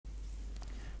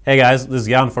Hey guys, this is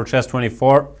Jan for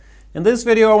Chess24. In this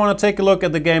video I want to take a look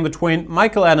at the game between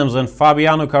Michael Adams and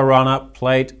Fabiano Caruana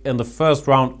played in the first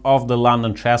round of the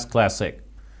London Chess Classic.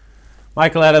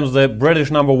 Michael Adams, the British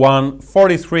number 1,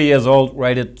 43 years old,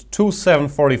 rated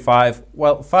 2745,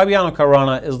 while Fabiano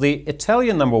Caruana is the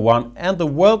Italian number 1 and the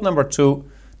world number 2,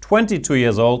 22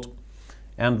 years old,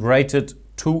 and rated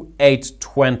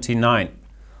 2829.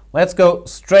 Let's go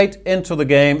straight into the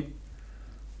game.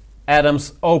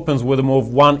 Adams opens with a move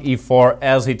 1e4,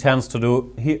 as he tends to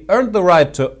do. He earned the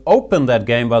right to open that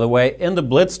game, by the way, in the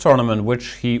Blitz tournament,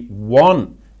 which he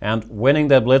won. And winning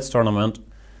that Blitz tournament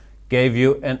gave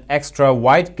you an extra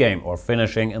white game, or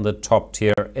finishing in the top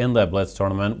tier in that Blitz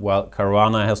tournament, while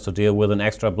Caruana has to deal with an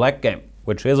extra black game,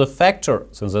 which is a factor,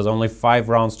 since there's only 5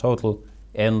 rounds total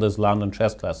in this London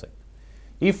Chess Classic.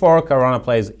 e4, Caruana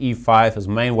plays e5, his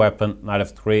main weapon, knight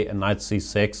f3 and knight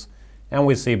c6. And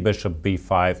we see bishop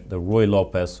b5, the Ruy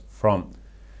Lopez from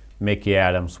Mickey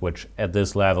Adams, which at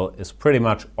this level is pretty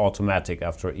much automatic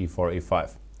after e4,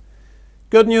 e5.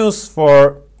 Good news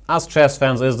for us chess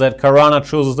fans is that Caruana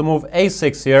chooses the move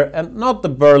a6 here, and not the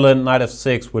Berlin knight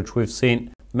f6, which we've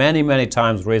seen many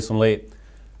times recently.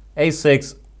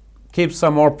 a6 keeps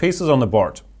some more pieces on the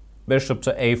board. Bishop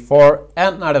to a4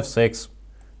 and knight f6,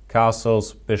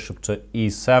 castles, bishop to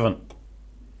e7.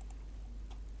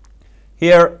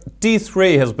 Here,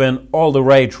 d3 has been all the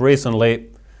rage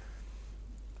recently.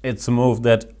 It's a move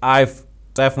that I've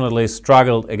definitely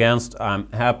struggled against.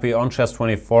 I'm happy on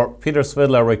Chess24. Peter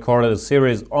Svidler recorded a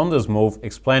series on this move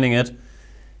explaining it.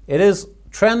 It is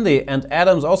trendy, and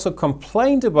Adams also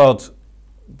complained about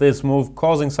this move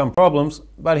causing some problems,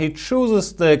 but he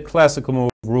chooses the classical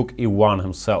move rook e1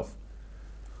 himself,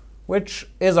 which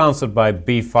is answered by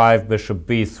b5, bishop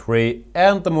b3,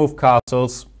 and the move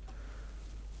castles.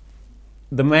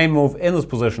 The main move in this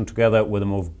position together with the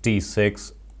move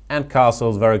d6 and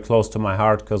castles, very close to my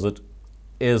heart because it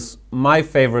is my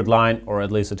favorite line, or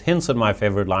at least it hints at my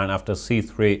favorite line after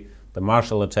c3, the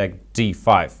martial attack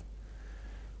d5,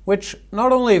 which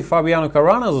not only Fabiano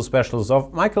Caruana is a specialist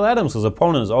of, Michael Adams, his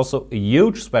opponent, is also a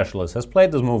huge specialist, has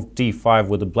played this move d5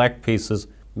 with the black pieces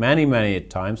many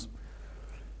times,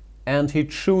 and he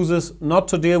chooses not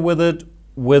to deal with it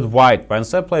with white, but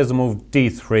instead plays the move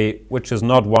d3, which is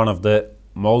not one of the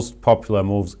most popular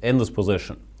moves in this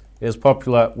position. It is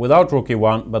popular without rook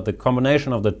e1, but the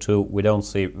combination of the two we don't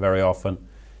see very often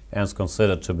and is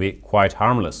considered to be quite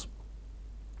harmless.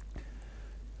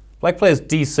 Black plays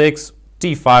d6,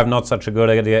 d5 not such a good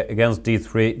idea against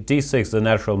d3, d6 the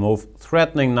natural move,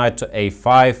 threatening knight to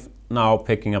a5, now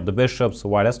picking up the bishop, so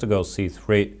white has to go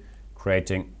c3,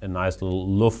 creating a nice little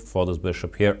luft for this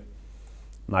bishop here.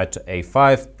 Knight to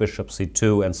a5, bishop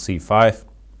c2 and c5.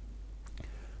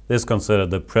 This is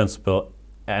considered the principal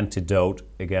antidote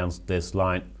against this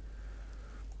line.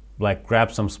 Black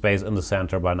grabs some space in the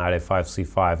center by knight a5,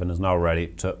 c5, and is now ready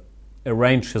to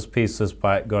arrange his pieces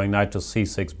by going knight to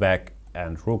c6 back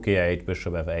and rook e8,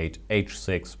 bishop f8,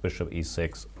 h6, bishop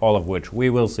e6, all of which we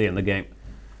will see in the game.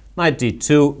 Knight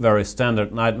d2, very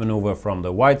standard knight maneuver from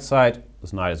the white side.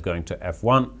 This knight is going to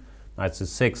f1, knight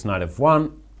c6, knight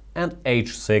f1, and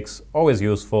h6, always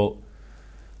useful.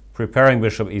 Preparing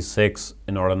bishop e6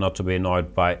 in order not to be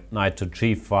annoyed by knight to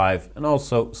g5, and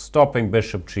also stopping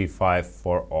bishop g5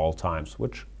 for all times,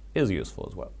 which is useful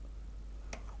as well.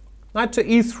 Knight to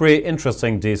e3,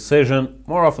 interesting decision.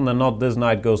 More often than not, this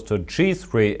knight goes to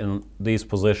g3 in these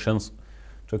positions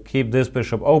to keep this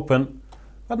bishop open,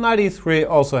 but knight e3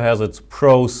 also has its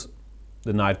pros.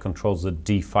 The knight controls the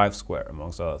d5 square,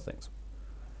 amongst other things.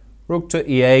 Rook to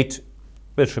e8,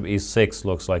 bishop e6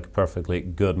 looks like a perfectly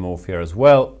good move here as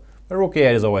well. But rook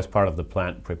e8 is always part of the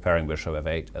plan, preparing bishop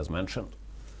f8 as mentioned.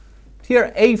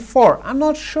 Here a4, I'm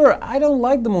not sure, I don't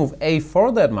like the move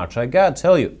a4 that much, I gotta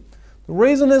tell you. The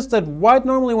reason is that white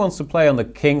normally wants to play on the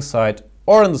king side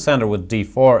or in the center with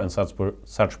d4 in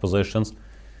such positions.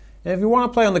 And if you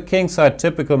want to play on the king side,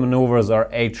 typical maneuvers are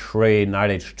h3,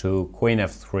 knight h2, queen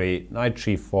f3, knight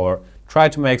g4, try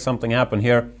to make something happen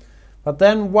here. But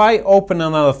then why open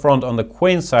another front on the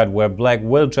queen side where black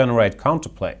will generate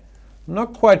counterplay? I'm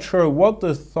not quite sure what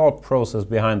the thought process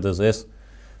behind this is,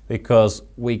 because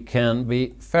we can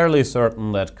be fairly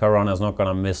certain that Caruana is not going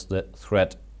to miss the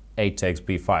threat a takes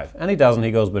b5. And he doesn't,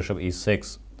 he goes bishop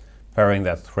e6, parrying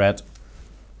that threat.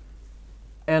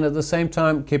 And at the same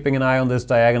time keeping an eye on this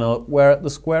diagonal where the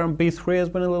square on b3 has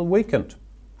been a little weakened.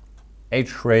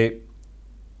 h3,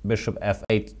 bishop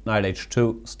f8, knight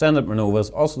h2, standard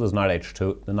maneuvers, also this knight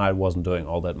h2, the knight wasn't doing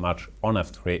all that much on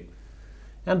f3.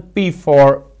 And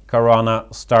b4,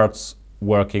 Caruana starts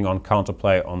working on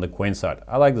counterplay on the queen side.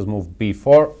 I like this move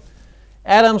b4.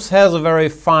 Adams has a very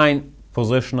fine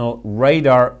positional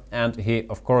radar, and he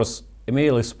of course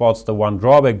immediately spots the one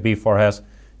drawback b4 has.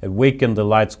 It weakened the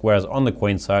light squares on the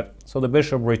queen side, so the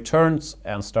bishop returns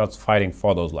and starts fighting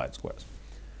for those light squares.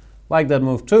 Like that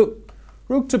move too.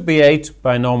 Rook to b8,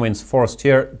 by no means forced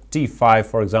here. d5,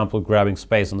 for example, grabbing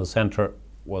space in the center,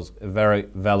 was a very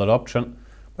valid option.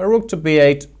 But rook to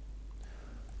b8,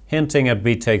 hinting at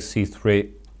b takes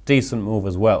c3, decent move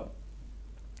as well.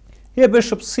 Here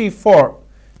bishop c4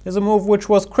 is a move which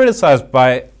was criticized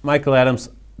by Michael Adams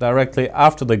directly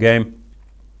after the game,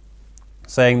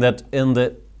 saying that in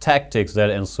the tactics that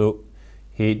ensue,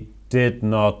 he did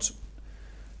not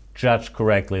judge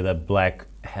correctly that black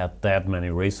had that many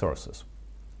resources.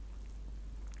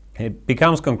 It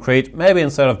becomes concrete. Maybe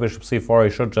instead of bishop c4, he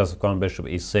should just have gone bishop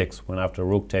e6, when after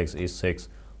rook takes e6,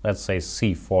 let's say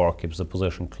c4 keeps the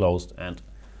position closed and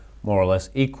more or less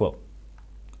equal.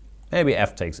 Maybe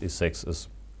f takes e6 is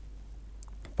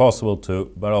possible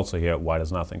too, but also here white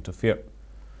has nothing to fear.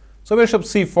 So bishop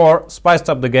c4 spiced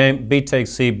up the game, b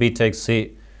takes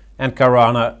c, and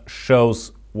Caruana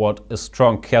shows what a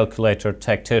strong calculator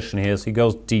tactician he is. He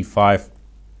goes d5,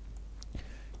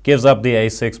 gives up the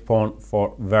a6 pawn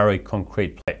for very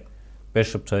concrete play.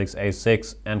 Bishop takes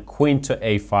a6 and queen to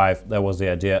a5, that was the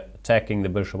idea, attacking the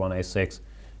bishop on a6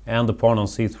 and the pawn on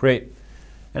c3.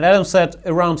 And Adam said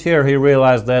around here he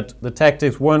realized that the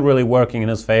tactics weren't really working in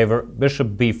his favor.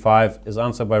 Bishop b5 is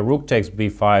answered by rook takes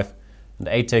b5, and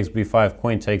a takes b5,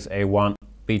 queen takes a1,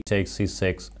 b takes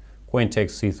c6, queen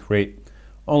takes c3.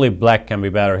 Only black can be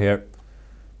better here.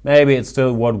 Maybe it's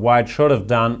still what white should have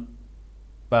done,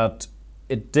 but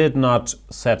it did not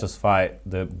satisfy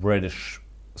the British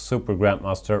super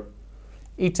grandmaster.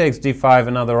 E takes d5,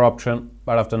 another option,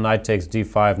 but after knight takes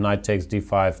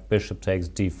d5, bishop takes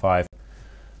d5.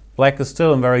 Black is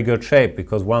still in very good shape,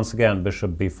 because once again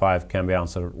bishop b5 can be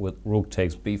answered with rook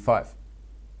takes b5.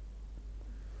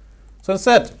 So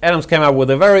instead, Adams came up with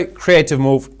a very creative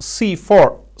move,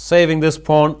 c4, saving this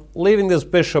pawn, leaving this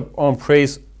bishop on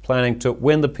piece, planning to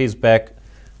win the piece back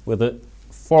with a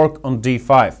fork on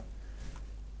d5.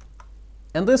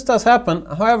 And this does happen.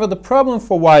 However, the problem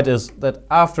for white is that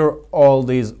after all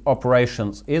these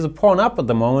operations, he is a pawn up at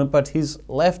the moment, but he's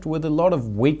left with a lot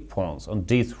of weak pawns on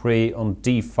d3, on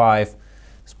d5.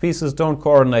 His pieces don't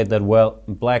coordinate that well.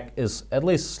 Black is at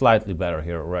least slightly better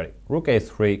here already. Rook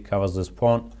a3 covers this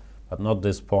pawn, but not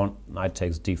this pawn. Knight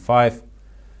takes d5.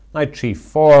 Knight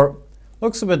g4.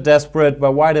 Looks a bit desperate,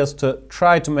 but white has to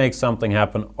try to make something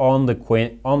happen on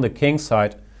the king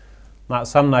side. Now,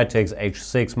 some knight takes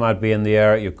h6 might be in the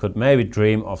air. You could maybe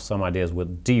dream of some ideas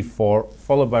with d4,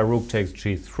 followed by rook takes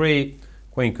g3.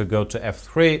 Queen could go to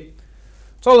f3.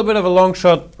 It's all a bit of a long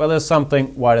shot, but there's something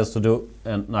white has to do,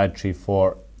 and knight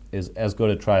g4 is as good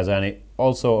a try as any.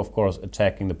 Also, of course,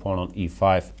 attacking the pawn on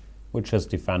e5, which is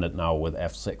defended now with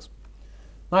f6.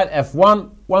 Knight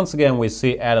f1. Once again, we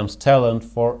see Adams' talent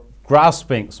for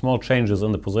grasping small changes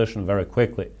in the position very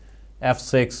quickly.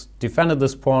 f6 defended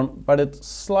this pawn, but it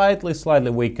slightly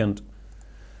weakened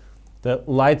the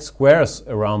light squares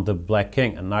around the black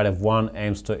king, and knight f1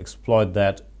 aims to exploit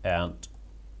that and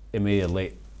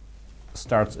immediately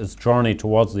starts its journey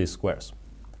towards these squares.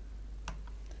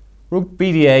 Rook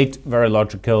bd8, very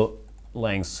logical,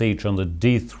 laying siege on the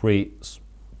d3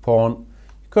 pawn.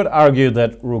 You could argue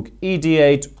that rook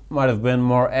ed8 might have been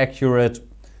more accurate.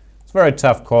 It's a very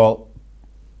tough call.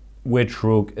 Which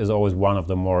rook is always one of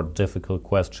the more difficult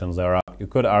questions there are. You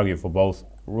could argue for both.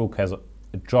 Rook has a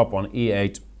drop on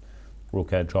e8,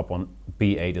 rook had a drop on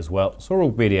b8 as well. So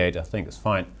rook bd8 I think is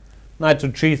fine. Knight to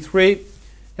g3,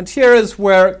 and here is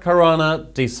where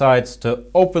Caruana decides to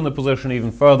open the position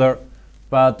even further,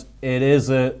 but it is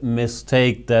a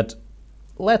mistake that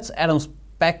lets Adams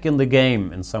back in the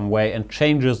game in some way and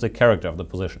changes the character of the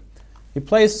position. He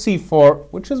plays c4,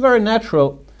 which is very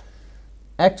natural,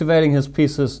 activating his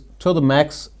pieces to the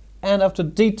max, and after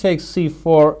d takes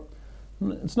c4,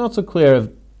 it's not so clear if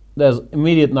there's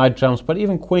immediate knight jumps, but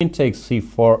even queen takes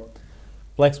c4,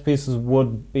 black's pieces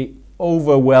would be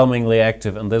overwhelmingly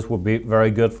active, and this would be very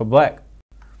good for black.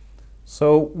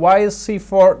 So why is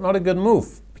c4 not a good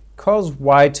move? Because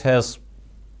white has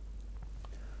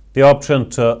the option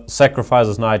to sacrifice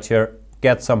his knight here,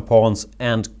 get some pawns,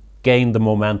 and gain the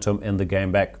momentum in the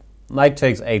game back. Knight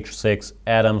takes h6,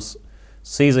 Adams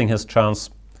seizing his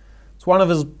chance. It's one of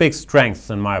his big strengths,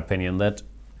 in my opinion, that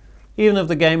even if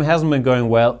the game hasn't been going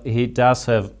well, he does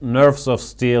have nerves of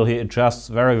steel. He adjusts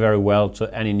very well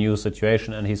to any new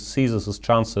situation, and he seizes his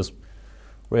chances.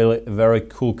 Really a very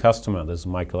cool customer, this is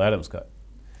Michael Adams guy.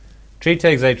 G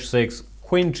takes h6,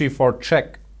 queen g4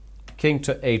 check, king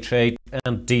to h8,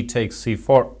 and d takes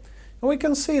c4. And we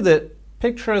can see the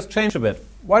picture has changed a bit.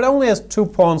 White only has 2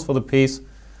 pawns for the piece,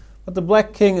 but the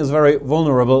black king is very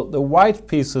vulnerable. The white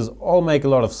pieces all make a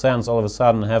lot of sense all of a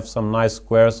sudden, have some nice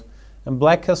squares, and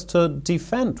black has to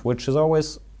defend, which is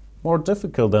always more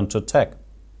difficult than to attack.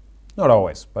 Not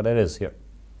always, but it is here.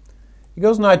 He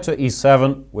goes knight to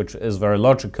e7, which is very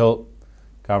logical,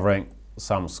 covering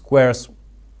some squares.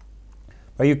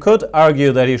 But you could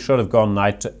argue that he should have gone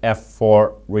knight to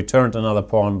f4, returned another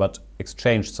pawn, but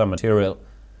exchanged some material.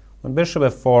 When bishop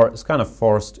f4 is kind of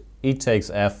forced, e takes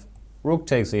f, rook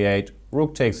takes e8,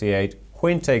 rook takes e8,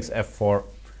 queen takes f4.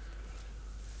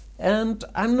 And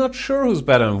I'm not sure who's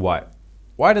better than white.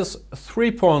 White has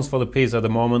 3 pawns for the piece at the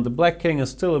moment. The black king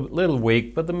is still a little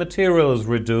weak, but the material is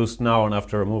reduced now, and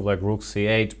after a move like rook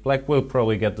c8, black will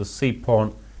probably get the c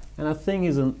pawn, and I think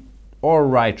he's in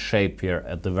alright shape here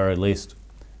at the very least.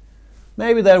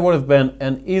 Maybe that would have been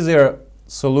an easier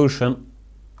solution.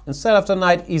 Instead of the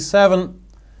knight e7,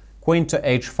 queen to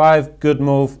h5, good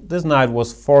move. This knight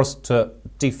was forced to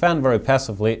defend very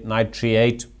passively. Knight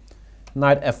g8,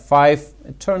 knight f5.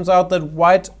 It turns out that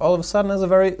white all of a sudden has a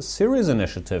very serious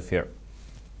initiative here.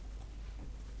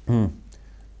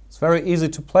 It's very easy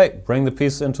to play. Bring the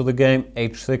piece into the game.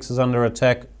 h6 is under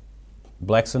attack.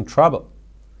 Black's in trouble.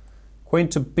 Queen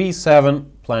to b7,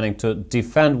 planning to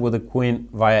defend with the queen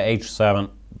via h7,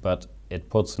 but it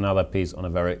puts another piece on a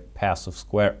very passive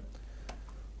square.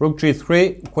 Rook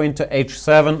g3, queen to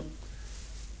h7,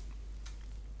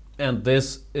 and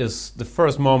this is the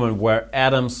first moment where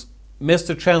Adams missed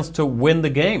a chance to win the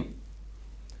game.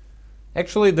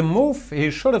 Actually, the move he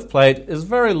should have played is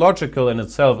very logical in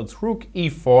itself. It's rook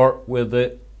e4 with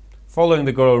the following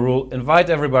the Gödel rule, invite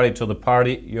everybody to the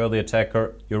party, you're the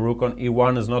attacker, your rook on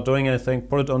e1 is not doing anything,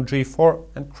 put it on g4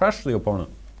 and crush the opponent.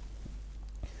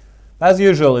 As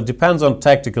usual, it depends on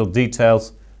tactical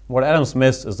details. What Adams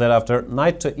missed is that after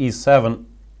knight to e7,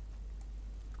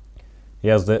 he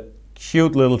has the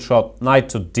cute little shot knight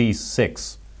to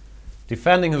d6,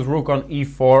 defending his rook on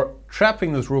e4,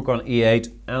 trapping his rook on e8,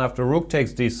 and after rook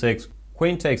takes d6,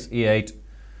 queen takes e8,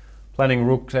 planning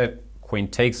queen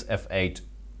takes f8.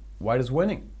 White is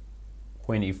winning.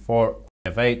 Queen e4, queen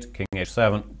f8, king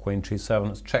h7, queen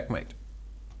g7 is checkmate.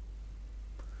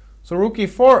 So rook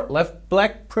e4 left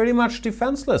black pretty much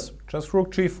defenseless. Just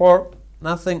rook g4,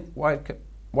 nothing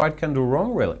white can do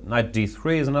wrong really. Knight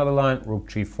d3 is another line, rook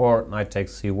g4, knight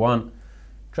takes c1,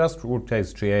 just rook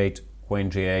takes g8,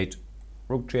 queen g8,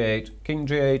 rook g8, king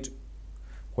g8,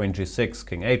 queen g6,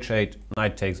 king h8,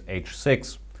 knight takes h6.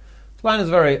 This line is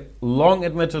very long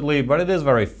admittedly, but it is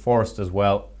very forced as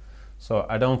well. So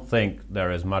I don't think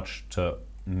there is much to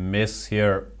miss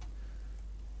here.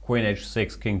 Queen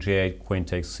h6, king g8, queen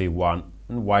takes c1,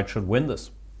 and white should win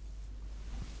this.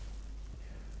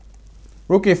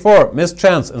 Rook e4, missed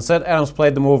chance. Instead Adams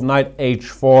played the move knight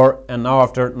h4, and now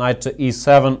after knight to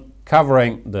e7,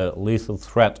 covering the lethal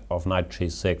threat of knight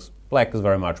g6, black is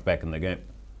very much back in the game.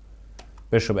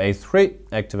 Bishop a3,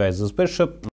 activates his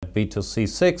bishop, knight b to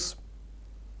c6,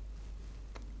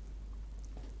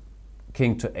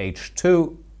 king to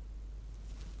h2.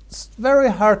 It's very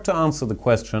hard to answer the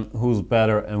question who's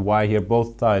better and why here.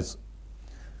 Both sides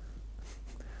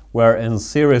were in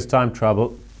serious time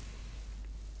trouble.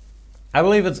 I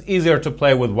believe it's easier to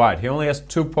play with white. He only has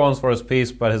 2 pawns for his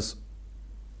piece, but his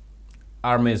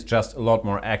army is just a lot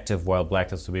more active, while black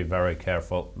has to be very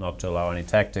careful not to allow any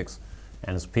tactics,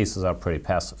 and his pieces are pretty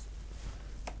passive.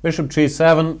 Bishop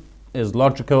g7 is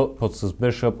logical, puts his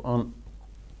bishop on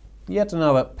yet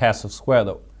another passive square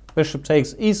though. Bishop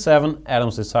takes e7,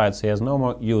 Adams decides he has no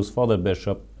more use for the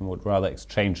bishop and would rather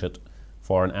exchange it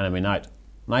for an enemy knight.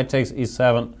 Knight takes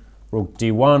e7, rook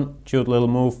d1, cute little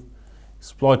move.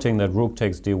 Exploiting that rook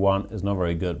takes d1 is not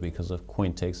very good because of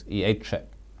queen takes e8 check.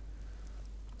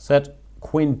 Set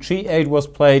queen g8 was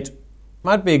played,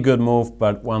 might be a good move,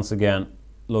 but once again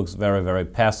looks very, very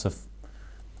passive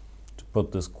to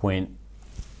put this queen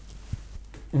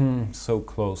so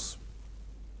close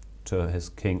to his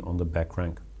king on the back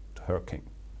rank, to her king.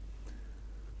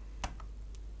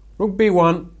 Rook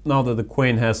b1, now that the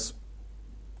queen has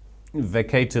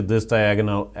vacated this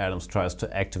diagonal, Adams tries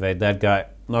to activate that guy.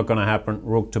 Not gonna happen.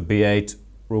 Rook to b8,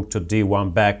 rook to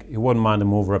d1 back. He wouldn't mind a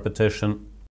move repetition.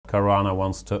 Caruana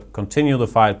wants to continue the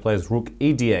fight, plays rook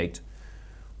e8,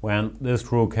 when this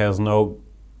rook has no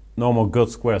more good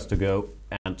squares to go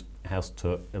and has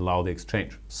to allow the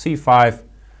exchange. c5,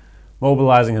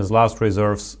 mobilizing his last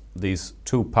reserves, these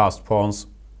 2 passed pawns.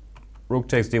 Rook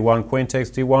takes d1, queen takes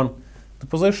d1. The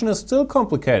position is still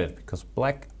complicated because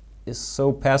black is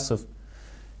so passive.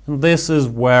 And this is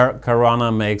where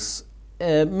Caruana makes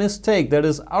a mistake that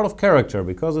is out of character,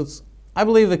 because it's, I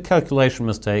believe, a calculation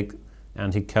mistake,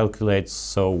 and he calculates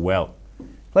so well.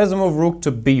 Plays the move rook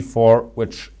to b4,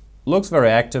 which looks very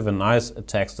active and nice.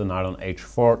 Attacks the knight on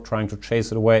h4, trying to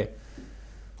chase it away.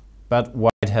 But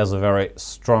white has a very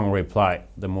strong reply,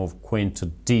 the move queen to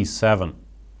d7.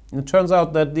 And it turns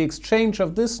out that the exchange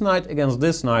of this knight against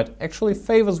this knight actually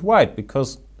favors white,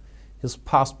 because his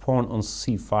passed pawn on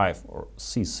c5 or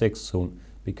c6 soon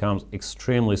becomes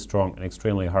extremely strong and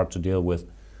extremely hard to deal with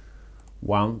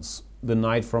once the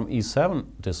knight from e7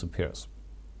 disappears.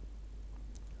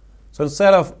 So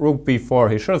instead of rook b4,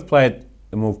 he should have played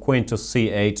the move queen to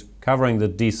c8, covering the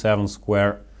d7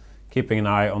 square, keeping an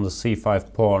eye on the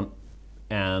c5 pawn,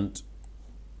 and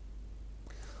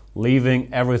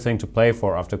leaving everything to play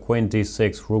for. After queen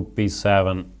d6, rook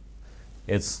b7,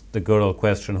 it's the good old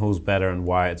question, who's better and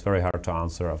why. It's very hard to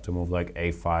answer after a move like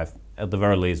a5. At the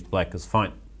very least, black is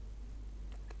fine.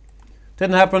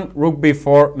 Didn't happen. Rook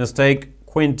b4, mistake.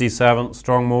 Queen d7,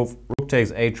 strong move. Rook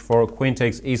takes h4, queen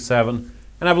takes e7.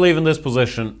 And I believe in this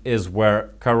position is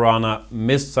where Caruana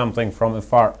missed something from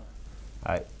afar.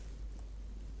 I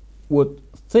would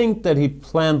think that he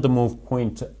planned the move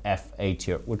queen to f8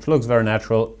 here, which looks very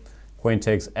natural. Queen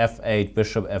takes f8,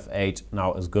 bishop f8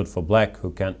 now is good for black, who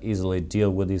can easily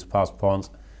deal with these passed pawns.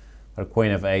 But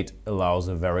queen f8 allows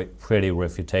a very pretty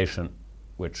refutation,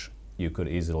 which you could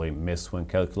easily miss when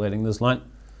calculating this line.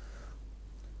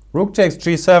 Rook takes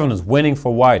g7 is winning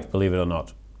for white, believe it or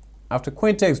not. After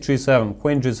queen takes g7,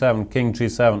 queen g7, king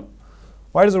g7,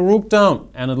 white is a rook down,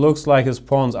 and it looks like his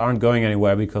pawns aren't going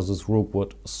anywhere because this rook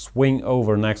would swing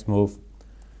over next move.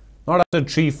 Not after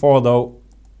g4 though,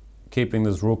 keeping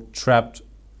this rook trapped,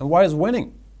 and white is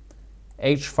winning.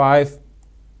 h5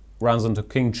 runs into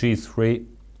king g3,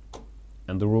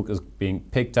 and the rook is being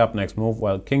picked up next move,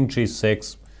 while king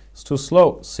g6 is too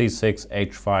slow. c6,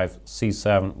 h5,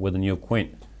 c7 with a new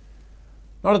queen.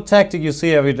 Not a tactic you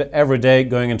see every day,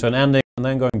 going into an ending and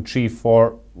then going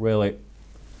g4, really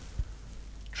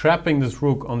trapping this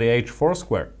rook on the h4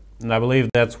 square. And I believe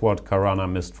that's what Caruana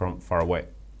missed from far away.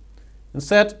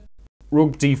 Instead,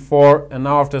 rook d4, and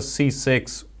now after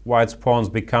c6, white's pawns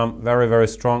become very, very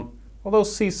strong. Although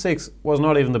c6 was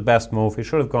not even the best move, he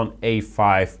should have gone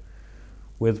a5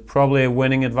 with probably a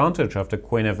winning advantage after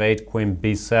queen f8, queen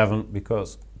b7,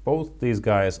 because both these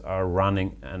guys are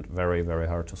running and very, very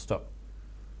hard to stop.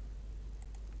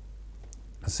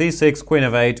 c6, queen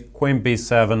f8, queen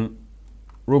b7,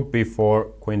 rook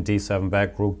b4, queen d7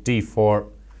 back, rook d4,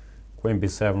 queen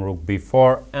b7, rook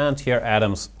b4, and here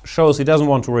Adams shows he doesn't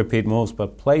want to repeat moves,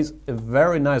 but plays a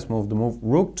very nice move, the move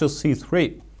rook to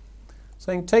c3,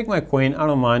 saying take my queen, I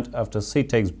don't mind. After c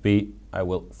takes b, I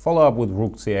will follow up with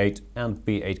rook c8 and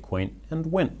b8 queen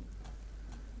and win.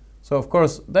 So of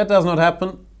course that does not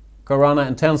happen. Caruana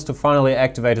intends to finally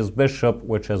activate his bishop,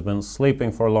 which has been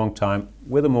sleeping for a long time,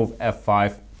 with the move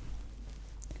f5.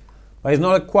 But he's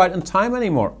not quite in time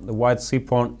anymore. The white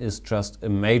c-pawn is just a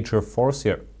major force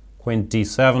here. Queen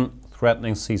d7,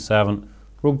 threatening c7,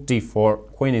 rook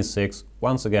d4, queen e6,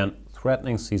 once again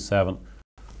threatening c7,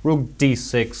 rook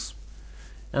d6.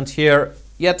 And here,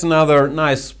 yet another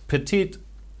nice petite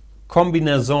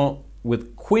combinaison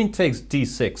with queen takes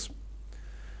d6.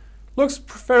 Looks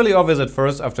fairly obvious at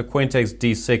first. After queen takes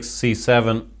d6,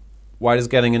 c7, white is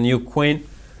getting a new queen.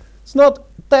 It's not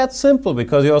that simple,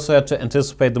 because you also had to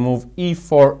anticipate the move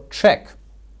e4 check,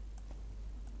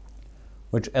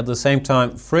 which at the same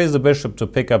time frees the bishop to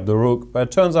pick up the rook. But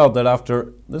it turns out that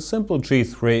after the simple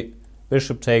g3,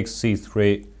 bishop takes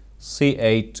c3,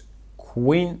 c8,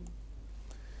 queen,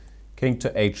 king to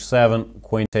h7,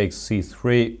 queen takes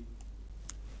c3,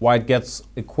 white gets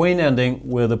a queen ending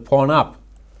with a pawn up.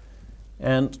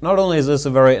 And not only is this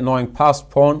a very annoying passed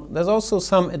pawn, there's also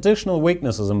some additional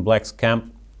weaknesses in black's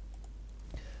camp.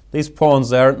 These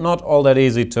pawns, they're not all that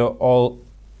easy to all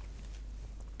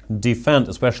defend,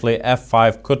 especially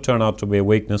f5 could turn out to be a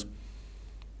weakness.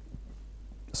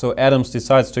 So Adams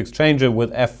decides to exchange it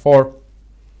with f4.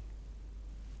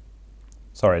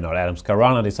 Sorry, not Adams,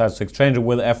 Caruana decides to exchange it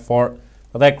with f4,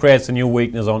 but that creates a new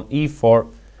weakness on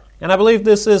e4. And I believe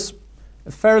this is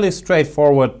a fairly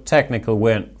straightforward technical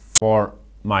win for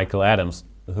Michael Adams,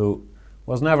 who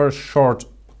was never short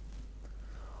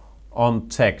on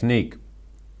technique,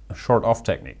 short of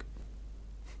technique.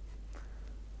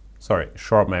 Sorry,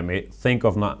 Short made me think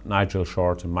of Nigel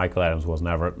Short, and Michael Adams was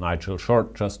never Nigel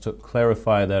Short, just to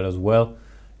clarify that as well.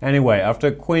 Anyway,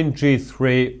 after queen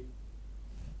g3,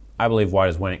 I believe white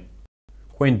is winning.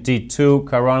 Queen d2,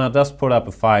 Caruana does put up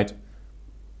a fight,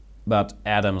 but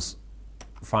Adams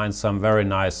finds some very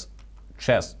nice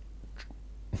check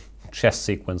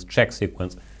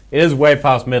sequence. It is way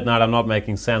past midnight, I'm not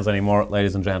making sense anymore,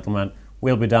 ladies and gentlemen.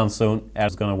 We'll be done soon.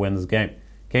 Adams is going to win this game.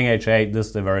 King h8, this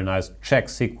is the very nice check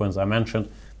sequence I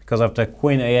mentioned. because after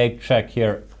queen a8 check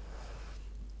here,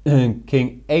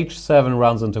 king h7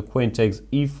 runs into queen takes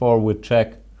e4 with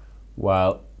check,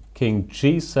 while king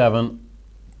g7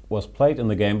 was played in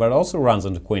the game, but it also runs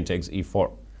into queen takes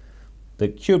e4. The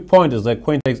cute point is that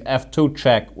queen takes f2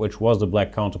 check, which was the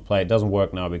black counterplay. It doesn't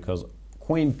work now because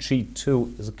queen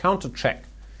g2 is a counter check.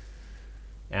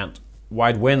 And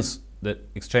white wins the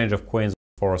exchange of queens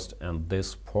forced, and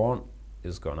this pawn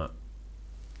is gonna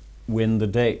win the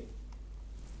day.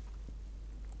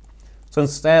 So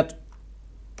instead,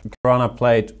 Caruana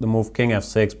played the move king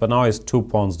f6, but now he's 2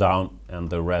 pawns down, and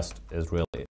the rest is really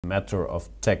a matter of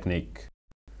technique.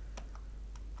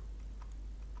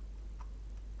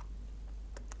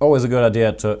 Always a good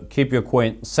idea to keep your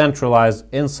queen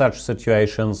centralized in such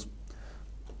situations.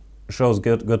 Shows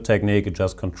good technique, it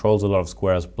just controls a lot of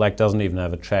squares. Black doesn't even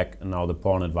have a check, and now the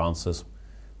pawn advances.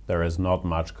 There is not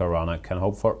much Caruana can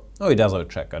hope for. Oh, he does have a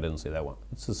check, I didn't see that one.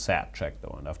 It's a sad check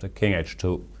though, and after king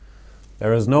h2.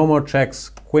 There is no more checks,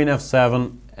 queen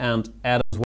f7, and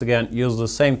Adams once again used the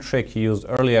same trick he used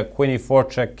earlier, queen e4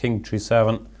 check, king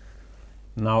g7.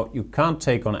 Now you can't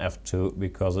take on f2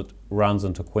 because it runs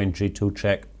into queen g2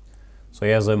 check. So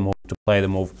he has a move to play the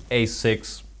move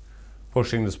a6,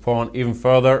 pushing this pawn even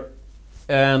further.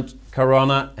 And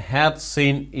Caruana had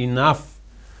seen enough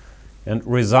and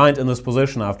resigned in this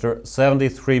position after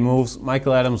 73 moves.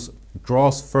 Michael Adams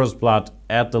draws first blood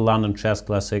at the London Chess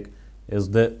Classic,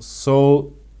 is the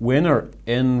sole winner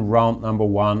in round number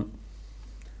 1,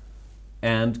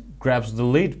 and grabs the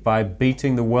lead by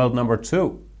beating the world number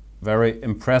 2. Very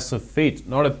impressive feat.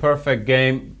 Not a perfect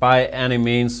game by any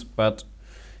means, but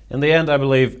in the end I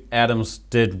believe Adams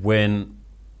did win.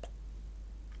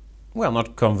 Well,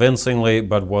 not convincingly,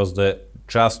 but was the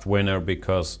just winner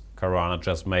because Caruana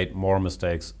just made more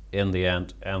mistakes in the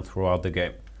end and throughout the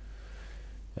game.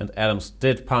 And Adams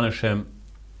did punish him.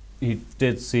 He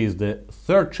did seize the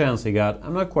third chance he got.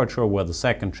 I'm not quite sure where the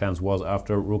second chance was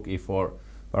after rook e4,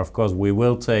 but of course we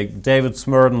will take David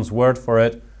Smurden's word for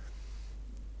it.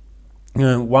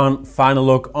 One final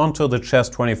look onto the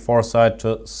Chess24 site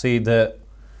to see the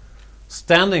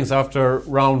standings after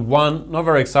round 1. Not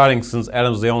very exciting since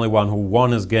Adams is the only one who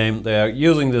won his game. They are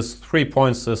using this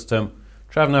 3-point system,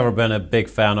 which I've never been a big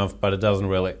fan of, but it doesn't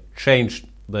really change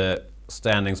the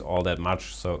standings all that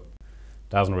much, so it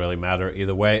doesn't really matter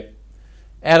either way.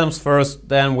 Adams first,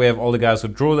 then we have all the guys who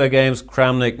drew their games,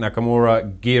 Kramnik,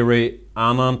 Nakamura, Giri,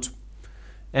 Anand,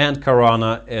 and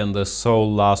Caruana in the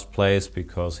sole last place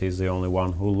because he's the only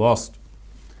one who lost.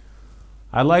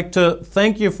 I'd like to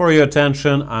thank you for your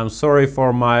attention. I'm sorry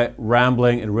for my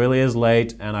rambling. It really is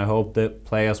late, and I hope the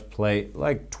players play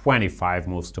like 25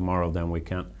 moves tomorrow, then we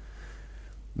can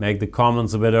make the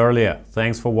comments a bit earlier.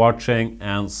 Thanks for watching,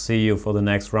 and see you for the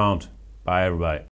next round. Bye, everybody.